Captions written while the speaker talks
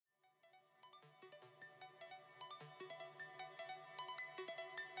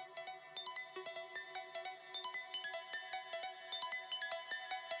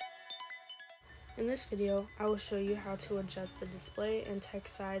In this video, I will show you how to adjust the display and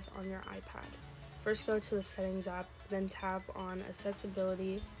text size on your iPad. First go to the Settings app, then tap on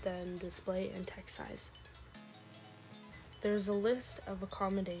Accessibility, then Display and Text Size. There's a list of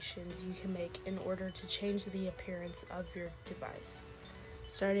accommodations you can make in order to change the appearance of your device,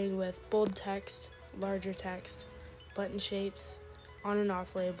 starting with bold text, larger text, button shapes, on and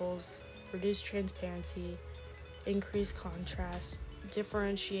off labels, reduce transparency, increase contrast,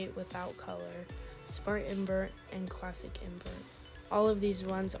 differentiate without color, smart invert, and classic invert. All of these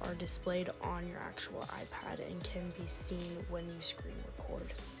ones are displayed on your actual iPad and can be seen when you screen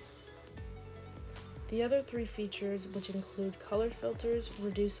record. The other three features, which include color filters,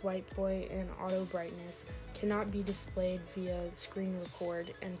 reduce white point, and auto brightness, cannot be displayed via screen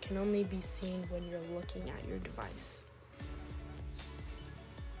record and can only be seen when you're looking at your device.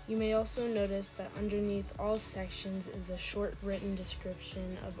 You may also notice that underneath all sections is a short written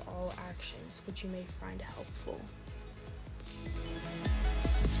description of all actions, which you may find helpful.